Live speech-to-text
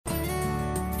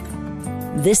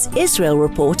This Israel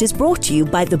report is brought to you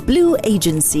by the Blue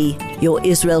Agency. Your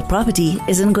Israel property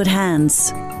is in good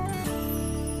hands.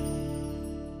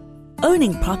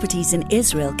 Owning properties in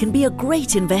Israel can be a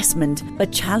great investment,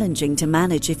 but challenging to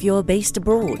manage if you're based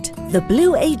abroad. The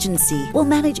Blue Agency will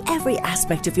manage every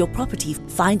aspect of your property,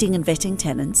 finding and vetting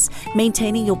tenants,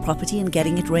 maintaining your property and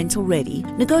getting it rental ready,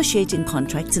 negotiating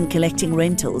contracts and collecting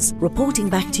rentals, reporting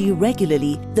back to you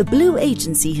regularly. The Blue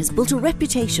Agency has built a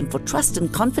reputation for trust and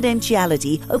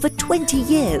confidentiality over 20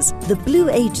 years. The Blue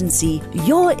Agency,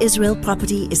 your Israel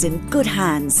property is in good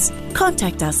hands.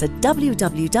 Contact us at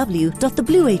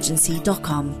www.theblueagency.com.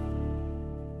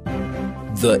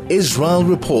 The Israel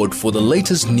Report for the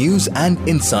latest news and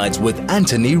insights with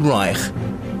Anthony Reich.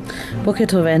 Boker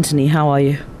Tov, Anthony, how are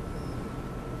you?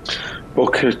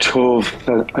 Boker Tov.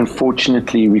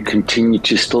 Unfortunately, we continue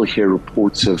to still hear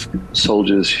reports of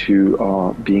soldiers who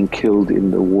are being killed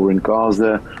in the war in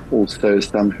Gaza, also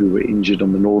some who were injured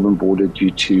on the northern border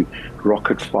due to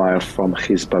rocket fire from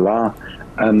Hezbollah.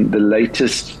 The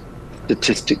latest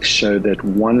statistics show that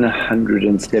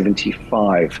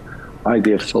 175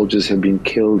 IDF soldiers have been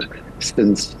killed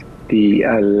since the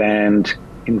land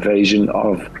invasion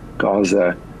of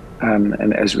Gaza.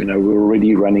 And as we know, we're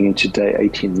already running into day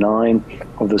 89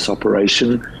 of this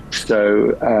operation.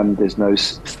 So there's no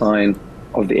sign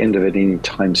of the end of it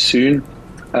anytime soon.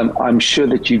 I'm sure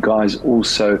that you guys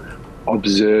also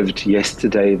observed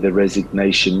yesterday the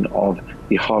resignation of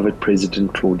the Harvard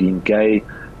president, Claudine Gay.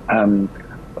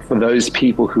 For those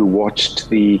people who watched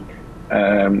the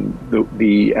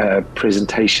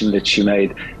presentation that she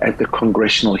made at the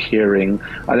congressional hearing,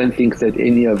 I don't think that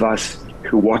any of us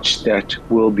who watched that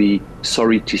will be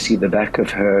sorry to see the back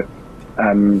of her.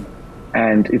 And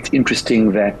it's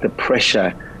interesting that the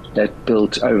pressure that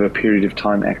built over a period of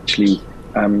time actually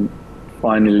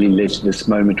finally led to this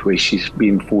moment where she's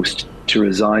been forced to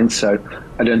resign. So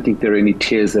I don't think there are any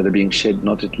tears that are being shed,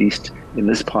 not at least in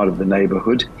this part of the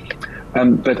neighborhood.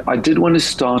 But I did want to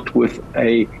start with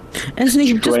a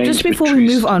Anthony, just before we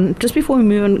move on,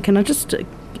 can I just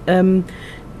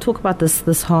talk about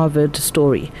this Harvard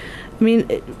story? I mean,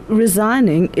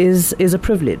 resigning is a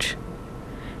privilege.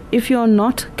 If you're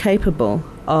not capable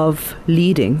of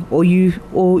leading, or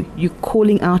you're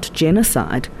calling out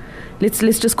genocide, let's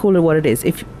just call it what it is.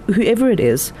 If whoever it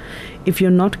is, if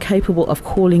you're not capable of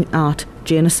calling out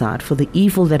genocide for the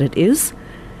evil that it is,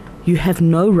 you have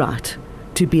no right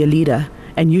to be a leader,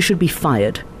 and you should be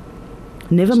fired.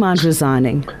 Never mind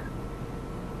resigning.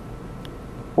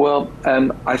 Well,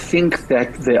 I think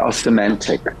that they are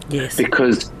semantic. Yes.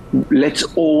 Because let's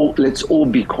all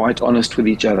be quite honest with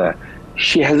each other.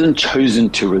 She hasn't chosen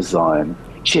to resign.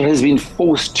 She has been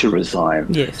forced to resign.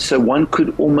 Yes. So one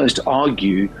could almost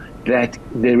argue that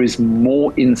there is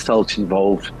more insult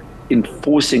involved in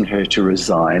forcing her to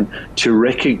resign, to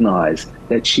recognize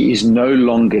that she is no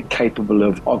longer capable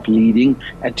of leading,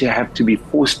 and to have to be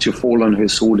forced to fall on her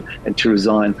sword and to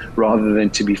resign rather than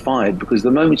to be fired. Because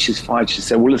the moment she's fired, she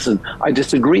said, well, listen, I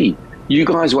disagree. You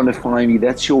guys want to fire me,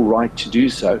 that's your right to do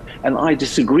so, and I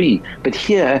disagree. But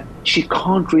here, she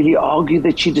can't really argue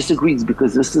that she disagrees,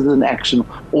 because this is an action,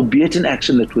 albeit an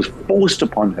action that was forced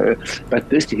upon her, but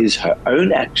this is her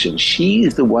own action. She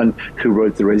is the one who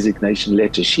wrote the resignation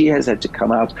letter. She has had to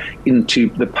come out into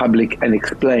the public and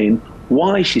explain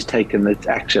why she's taken this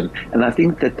action. And I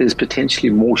think that there's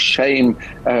potentially more shame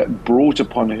brought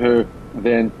upon her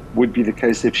than would be the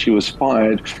case if she was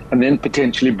fired, and then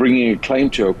potentially bringing a claim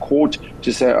to a court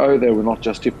to say, oh, they were not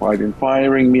justified in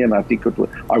firing me, and I think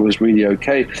I was really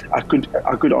okay. I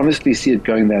could honestly see it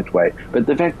going that way. But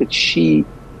the fact that she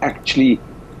actually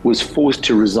was forced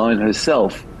to resign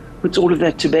herself puts all of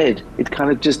that to bed. It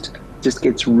kind of just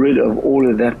gets rid of all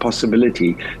of that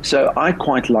possibility. So I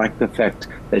quite like the fact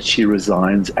that she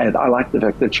resigns, and I like the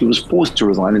fact that she was forced to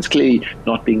resign. It's clearly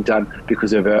not being done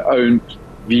because of her own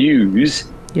views,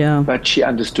 but she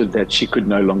understood that she could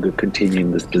no longer continue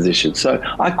in this position. So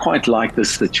I quite like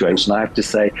this situation, I have to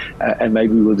say, and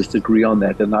maybe we'll disagree on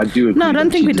that. And I do agree. No, I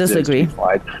don't think we disagree.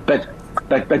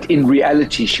 But in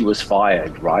reality, she was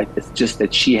fired, right? It's just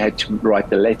that she had to write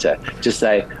the letter to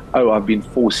say, oh, I've been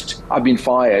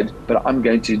fired, but I'm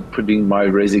going to put in my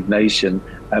resignation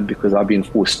because I've been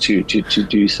forced to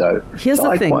do so. Here's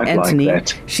the thing, Anthony.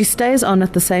 She stays on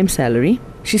at the same salary.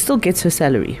 She still gets her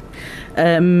salary.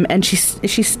 And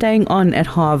she's staying on at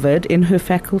Harvard in her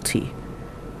faculty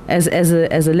as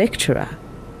a lecturer,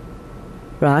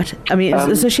 right? I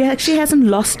mean, so she actually hasn't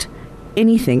lost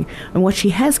anything, and what she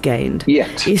has gained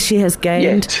is she has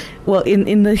gained well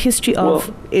in the history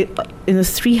of in the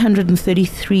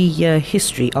 333-year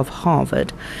history of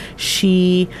Harvard,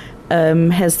 she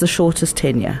has the shortest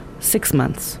tenure, 6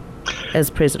 months. as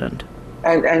president.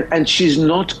 And she's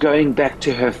not going back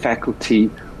to her faculty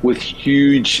with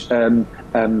huge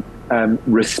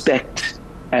respect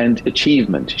and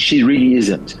achievement. She really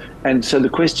isn't. And so the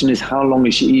question is, how long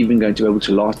is she even going to be able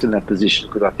to last in that position?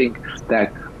 Because I think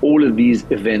that all of these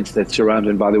events that surround her,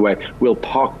 and by the way, we'll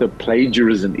park the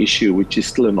plagiarism issue, which is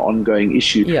still an ongoing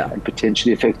issue and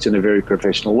potentially affects in a very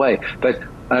professional way. But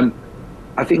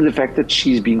I think the fact that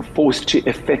she's being forced to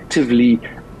effectively,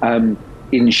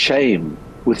 in shame,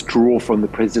 withdraw from the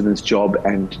president's job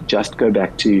and just go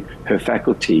back to her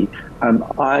faculty,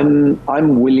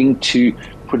 I'm willing to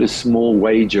put a small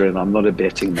wager, and I'm not a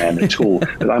betting man at all,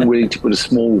 but I'm willing to put a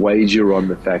small wager on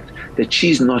the fact that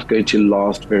she's not going to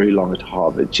last very long at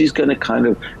Harvard. She's going to kind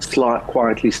of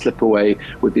quietly slip away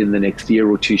within the next year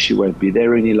or two. She won't be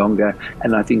there any longer,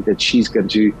 and I think that she's going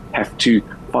to have to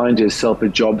find herself a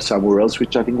job somewhere else,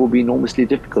 which I think will be enormously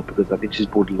difficult, because I think she's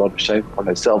brought a lot of shame upon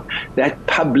herself. That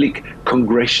public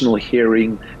congressional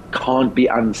hearing can't be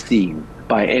unseen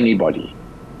by anybody.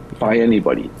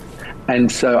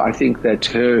 And so I think that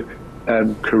her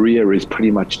career is pretty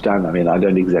much done. I mean, I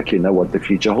don't exactly know what the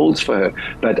future holds for her,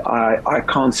 but I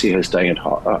can't see her staying at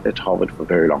Harvard for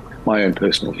very long. My own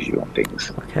personal view on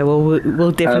things. Okay, well,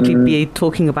 we'll definitely be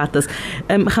talking about this.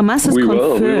 Hamas has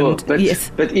confirmed... We will.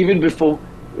 But even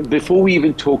before we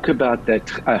even talk about that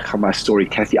Hamas story,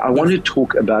 Kathy, I want to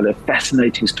talk about a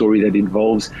fascinating story that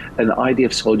involves an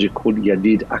IDF soldier called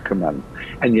Yadid Ackerman.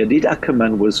 And Yadid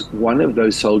Ackerman was one of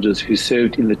those soldiers who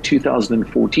served in the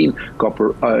 2014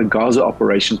 Gaza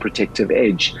Operation Protective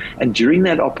Edge. And during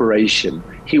that operation,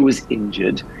 he was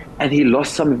injured and he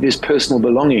lost some of his personal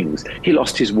belongings. He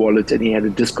lost his wallet, and he had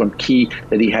a discount key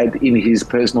that he had in his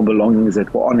personal belongings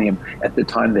that were on him at the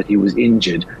time that he was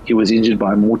injured. He was injured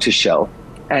by a mortar shell.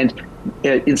 And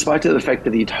in spite of the fact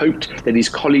that he'd hoped that his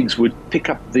colleagues would pick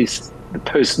up these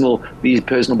personal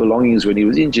belongings when he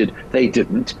was injured, they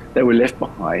didn't. They were left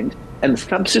behind. And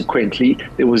subsequently,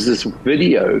 there was this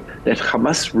video that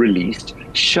Hamas released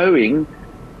showing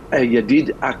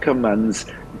Yadid Ackerman's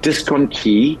discount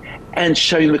key and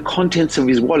showing the contents of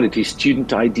his wallet, his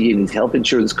student ID and his health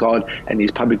insurance card and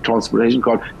his public transportation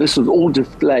card. This was all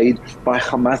displayed by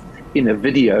Hamas in a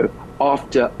video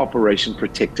after Operation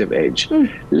Protective Edge.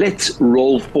 Let's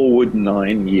roll forward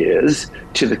 9 years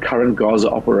to the current Gaza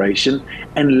operation,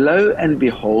 and lo and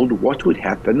behold, what would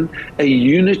happen? A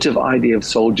unit of IDF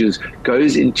soldiers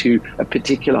goes into a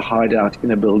particular hideout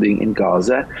in a building in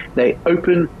Gaza. They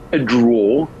open a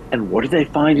drawer, and what do they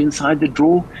find inside the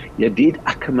drawer? Yadid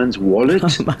Ackerman's wallet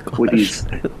with his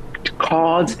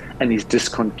cards and his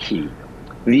discount key.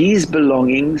 These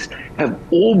belongings have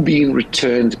all been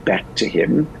returned back to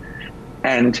him,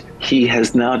 and he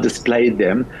has now displayed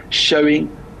them,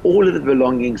 showing all of the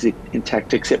belongings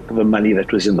intact except for the money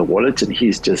that was in the wallet. And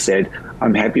he's just said,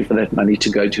 I'm happy for that money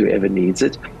to go to whoever needs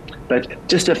it. But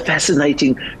just a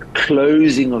fascinating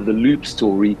closing of the loop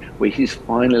story where he's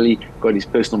finally got his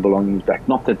personal belongings back.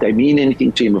 Not that they mean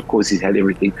anything to him. Of course, he's had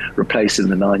everything replaced in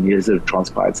the 9 years that have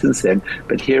transpired since then.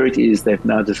 But here it is. They've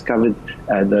now discovered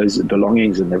those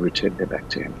belongings and they've returned them back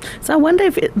to him. So I wonder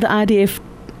if the IDF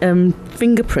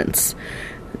fingerprints,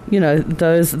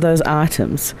 those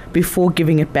items before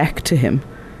giving it back to him,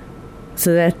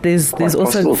 so that there's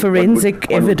also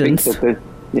forensic evidence.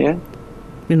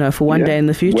 For one day in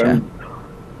the future.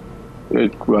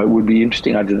 It would be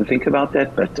interesting. I didn't think about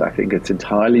that, but I think it's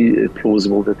entirely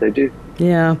plausible that they do.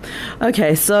 Yeah.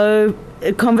 Okay, so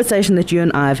a conversation that you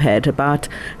and I have had about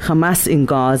Hamas in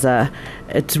Gaza,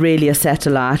 it's really a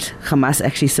satellite. Hamas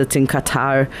actually sits in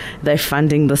Qatar. They're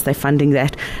funding this, they're funding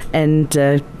that. And,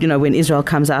 when Israel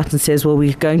comes out and says, well,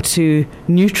 we're going to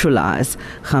neutralize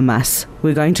Hamas,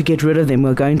 we're going to get rid of them,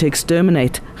 we're going to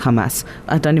exterminate Hamas.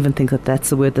 I don't even think that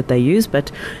that's the word that they use,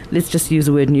 but let's just use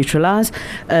the word neutralize.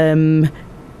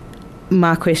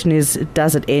 My question is,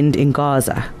 does it end in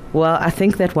Gaza? Well, I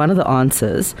think that one of the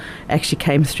answers actually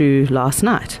came through last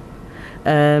night.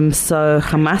 So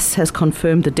Hamas has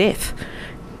confirmed the death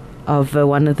of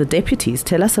one of the deputies.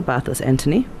 Tell us about this,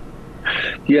 Anthony.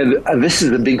 Yeah, this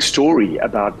is the big story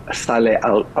about Saleh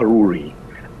al-Aruri.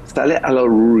 Saleh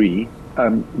al-Aruri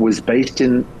was based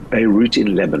in Beirut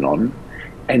in Lebanon,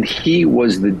 and he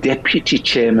was the deputy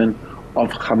chairman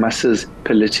of Hamas's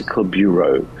political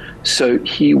bureau. So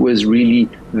he was really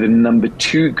the number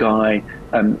 2 guy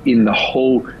in the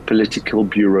whole political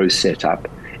bureau setup.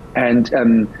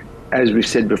 And as we've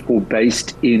said before,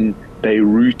 based in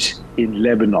Beirut in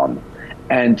Lebanon.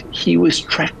 And he was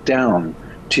tracked down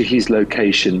to his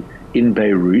location in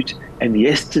Beirut. And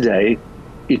yesterday,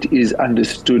 it is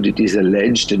understood, it is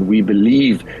alleged, and we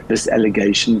believe this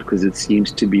allegation because it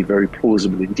seems to be very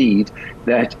plausible indeed,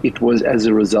 that it was as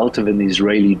a result of an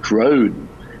Israeli drone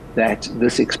that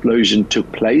this explosion took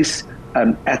place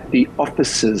at the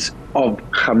offices of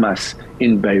Hamas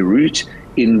in Beirut,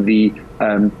 in the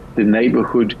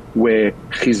neighborhood where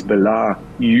Hezbollah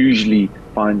usually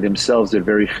find themselves, a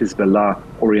very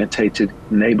Hezbollah-orientated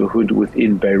neighborhood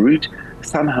within Beirut.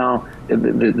 Somehow,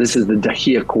 this is the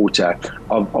Dahia quarter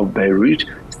of Beirut.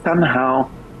 Somehow,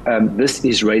 this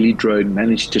Israeli drone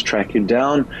managed to track him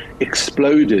down,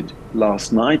 exploded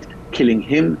last night, killing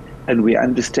him, and we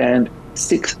understand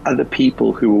 6 other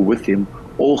people who were with him,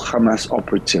 all Hamas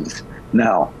operatives.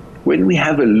 Now, when we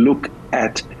have a look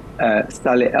at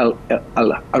Saleh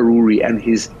al-Aruri and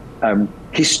his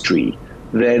history,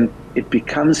 then it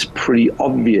becomes pretty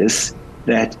obvious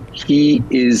that he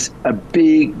is a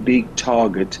big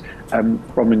target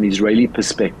from an Israeli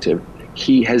perspective.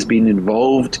 He has been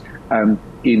involved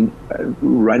in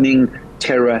running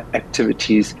terror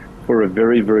activities for a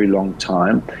very long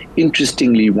time.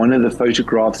 Interestingly, one of the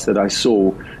photographs that I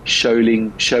saw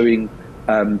showing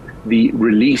the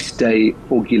release day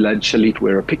for Gilad Shalit,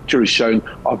 where a picture is shown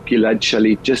of Gilad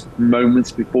Shalit just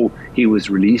moments before he was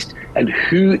released, and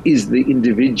who is the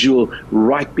individual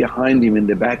right behind him in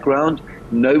the background?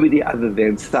 Nobody other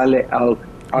than Saleh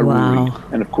al-Aruri. Wow.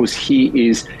 And of course, he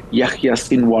is Yahya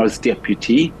Sinwar's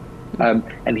deputy,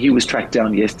 and he was tracked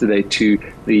down yesterday to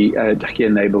the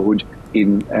Dahia neighborhood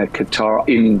in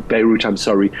Beirut,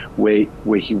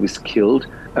 where he was killed.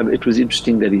 It was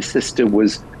interesting that his sister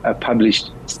was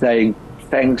published saying,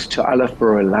 "Thanks to Allah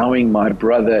for allowing my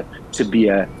brother to be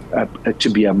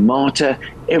a martyr.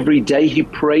 Every day he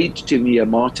prayed to be a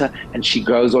martyr," and she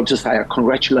goes on to say, "I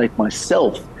congratulate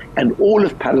myself and all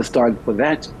of Palestine for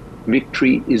that.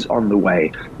 Victory is on the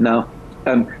way." Now,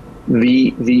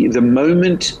 the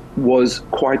moment was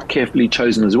quite carefully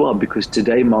chosen as well, because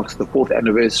today marks the 4th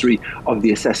anniversary of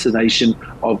the assassination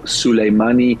of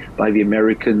Soleimani by the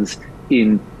Americans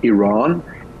in Iran,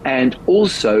 and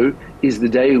also is the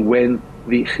day when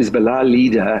the Hezbollah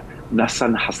leader Nasser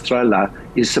Nasrallah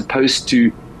is supposed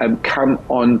to come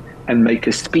on and make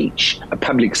a speech, a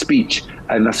public speech.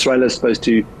 And Nasrallah is supposed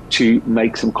to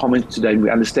make some comments today, and we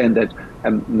understand that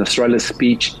Nasrallah's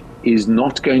speech is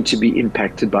not going to be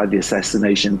impacted by the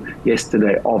assassination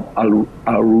yesterday of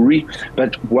Aruri.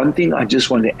 But one thing I just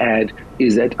want to add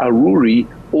is that Aruri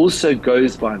also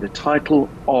goes by the title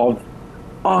of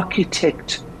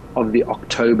architect of the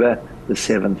October the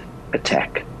 7th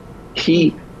attack.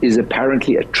 He is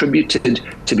apparently attributed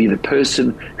to be the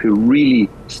person who really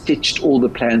stitched all the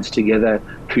plans together,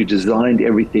 who designed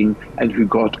everything, and who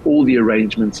got all the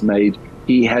arrangements made.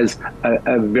 He has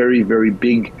a very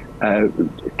big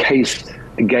case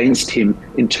against him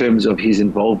in terms of his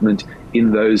involvement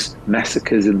in those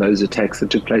massacres, in those attacks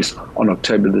that took place on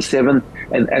October the 7th.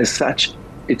 And as such,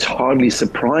 it's hardly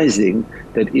surprising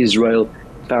that Israel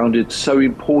found it so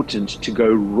important to go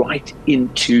right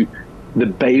into the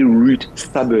Beirut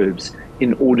suburbs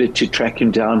in order to track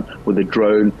him down with a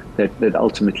drone that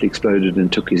ultimately exploded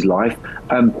and took his life.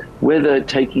 Whether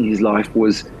taking his life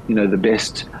was, the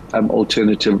best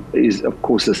alternative is, of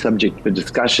course, a subject for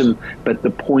discussion. But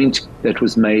the point that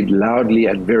was made loudly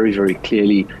and very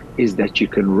clearly is that you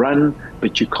can run,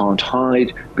 but you can't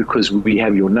hide, because we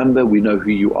have your number, we know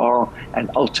who you are, and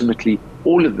ultimately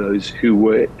all of those who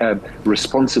were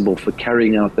responsible for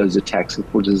carrying out those attacks and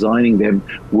for designing them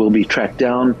will be tracked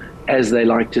down, as they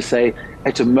like to say,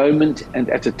 at a moment and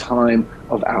at a time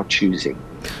of our choosing.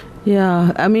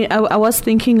 Yeah, I mean, I was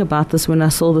thinking about this when I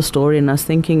saw the story, and I was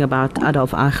thinking about Adolf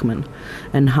Eichmann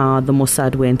and how the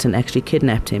Mossad went and actually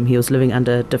kidnapped him. He was living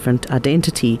under a different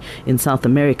identity in South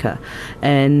America.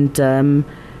 And,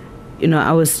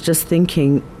 I was just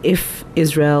thinking, if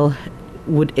Israel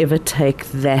would ever take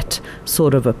that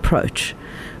sort of approach,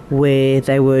 where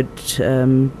they would,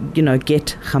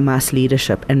 get Hamas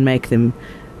leadership and make them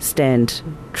stand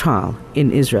trial in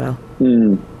Israel.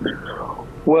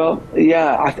 Well,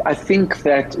 yeah, I think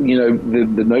that,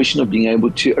 the notion of being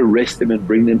able to arrest them and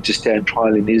bring them to stand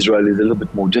trial in Israel is a little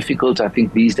bit more difficult. I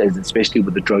think these days, especially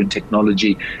with the drone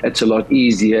technology, it's a lot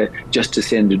easier just to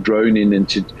send a drone in and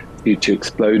to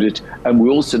explode it. And we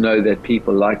also know that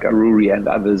people like Aruri and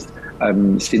others,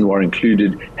 Sinwar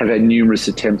included, have had numerous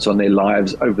attempts on their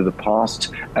lives over the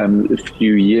past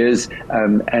few years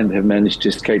and have managed to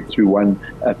escape through one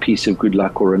piece of good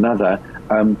luck or another.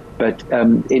 But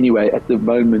anyway, at the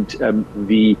moment,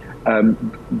 the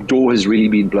door has really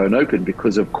been blown open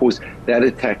because, of course, that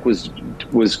attack was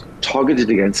targeted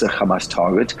against a Hamas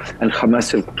target, and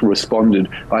Hamas have responded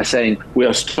by saying we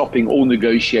are stopping all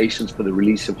negotiations for the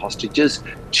release of hostages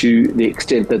to the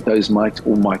extent that those might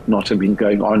or might not have been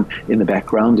going on in the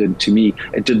background. And to me,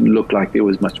 it didn't look like there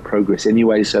was much progress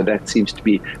anyway, so that seems to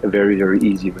be a very, very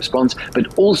easy response.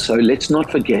 But also, let's not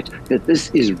forget that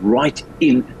this is right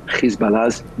in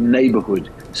Hezbollah's neighborhood.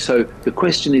 So the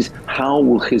question is, how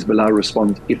will Hezbollah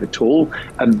respond, if at all?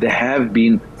 There have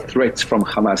been threats from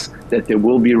Hamas that there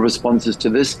will be responses to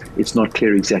this. It's not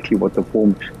clear exactly what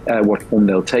form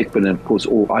they'll take, but of course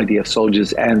all IDF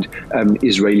soldiers and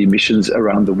Israeli missions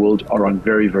around the world are on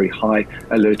very, very high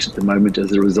alert at the moment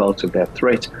as a result of that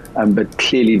threat. But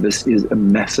clearly this is a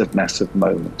massive, massive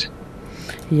moment.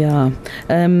 Yeah.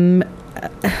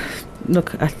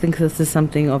 Look, I think this is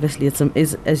something, obviously, is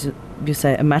as you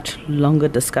say, a much longer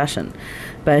discussion.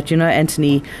 But,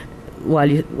 Anthony, while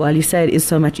you say it is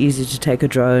so much easier to take a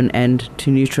drone and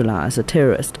to neutralize a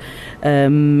terrorist,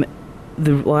 one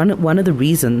of the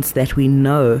reasons that we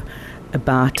know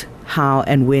about how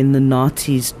and when the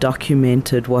Nazis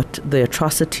documented the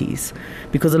atrocities,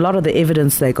 because a lot of the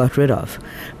evidence they got rid of,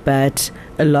 but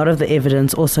a lot of the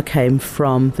evidence also came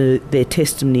from their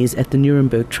testimonies at the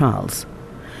Nuremberg trials.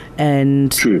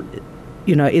 And, True.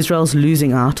 Israel's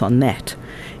losing out on that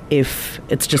if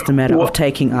it's just a matter of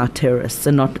taking out terrorists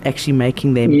and not actually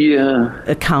making them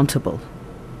accountable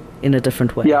in a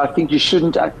different way. Yeah, I think you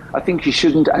shouldn't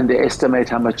underestimate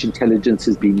how much intelligence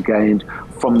has been gained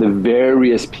from the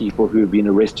various people who have been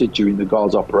arrested during the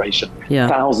Gaza operation. Yeah.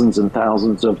 Thousands and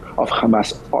thousands of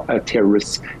Hamas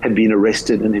terrorists have been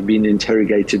arrested and have been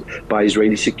interrogated by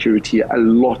Israeli security. A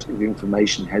lot of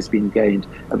information has been gained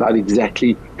about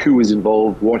exactly who was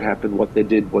involved, what happened, what they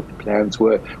did, what the plans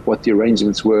were, what the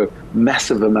arrangements were.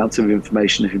 Massive amounts of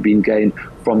information have been gained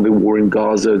from the war in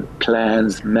Gaza,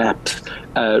 plans, maps,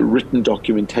 written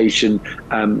documentation,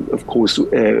 of course,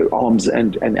 arms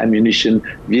and ammunition,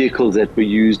 vehicles that were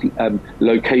used,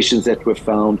 locations that were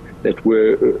found that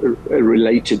were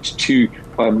related to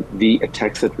the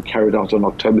attacks that were carried out on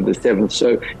October the 7th.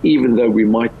 So even though we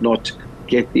might not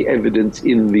get the evidence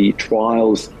in the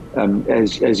trials,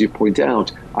 as you point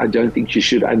out, I don't think you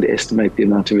should underestimate the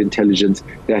amount of intelligence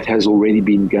that has already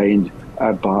been gained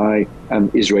by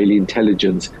Israeli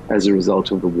intelligence as a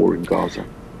result of the war in Gaza.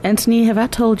 Anthony, have I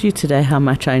told you today how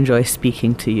much I enjoy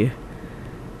speaking to you?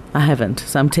 I haven't,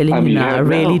 so I'm telling you now, I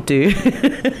really do.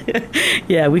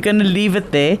 Yeah, we're going to leave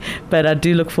it there, but I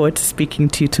do look forward to speaking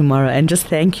to you tomorrow. And just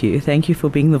thank you for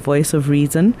being the voice of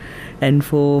reason and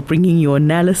for bringing your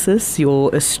analysis,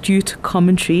 your astute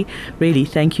commentary. Really,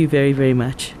 thank you very, very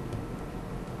much.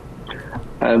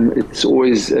 It's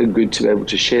always good to be able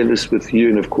to share this with you,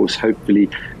 and of course hopefully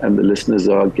the listeners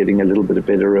are getting a little bit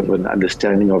better of an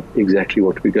understanding of exactly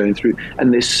what we're going through.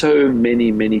 And there's so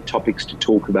many topics to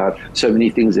talk about, so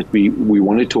many things that we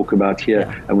want to talk about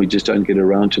here, and we just don't get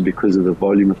around to because of the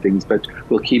volume of things, but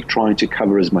we'll keep trying to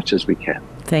cover as much as we can.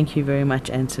 Thank you very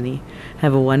much, Anthony.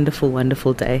 Have a wonderful,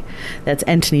 wonderful day. That's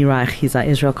Anthony Reich. He's our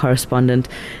Israel correspondent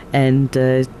and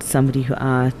somebody who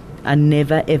I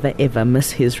never, ever, ever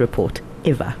miss his report.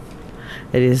 Ever.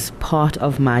 It is part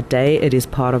of my day. It is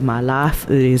part of my life.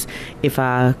 It is, if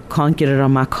I can't get it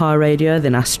on my car radio,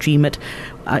 then I stream it.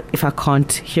 If I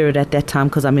can't hear it at that time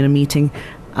because I'm in a meeting,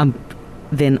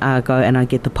 then I go and I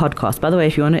get the podcast. By the way,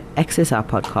 if you want to access our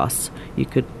podcasts, you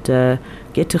could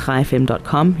get to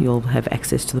chaifm.com. You'll have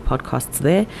access to the podcasts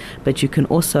there. But you can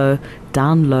also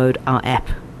download our app.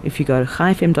 If you go to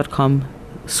chaifm.com,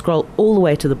 scroll all the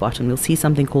way to the bottom, you'll see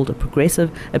something called a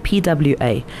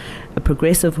PWA, a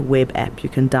progressive web app. You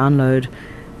can download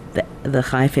the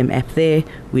Chai FM app there.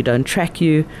 We don't track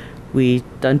you. We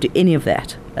don't do any of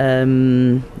that.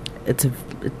 It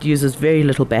uses very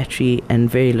little battery and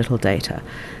very little data.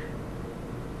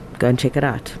 Go and check it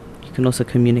out. You can also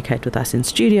communicate with us in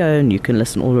studio, and you can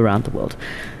listen all around the world.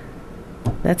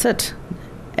 That's it.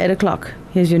 8:00.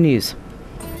 Here's your news.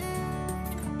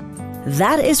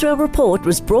 That Israel Report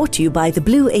was brought to you by the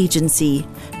Blue Agency.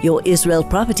 Your Israel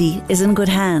property is in good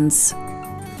hands.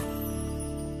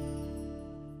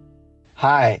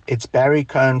 Hi, it's Barry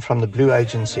Cohen from the Blue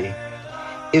Agency.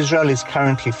 Israel is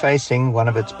currently facing one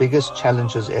of its biggest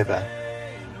challenges ever.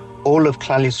 All of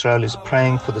Klal Yisrael is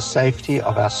praying for the safety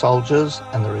of our soldiers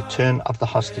and the return of the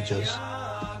hostages.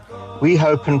 We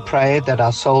hope and pray that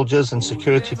our soldiers and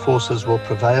security forces will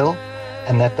prevail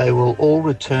and that they will all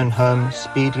return home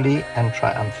speedily and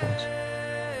triumphant.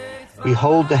 We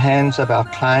hold the hands of our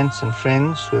clients and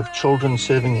friends who have children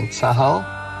serving in Tzahal,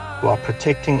 who are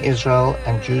protecting Israel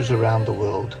and Jews around the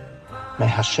world. May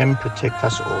Hashem protect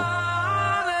us all.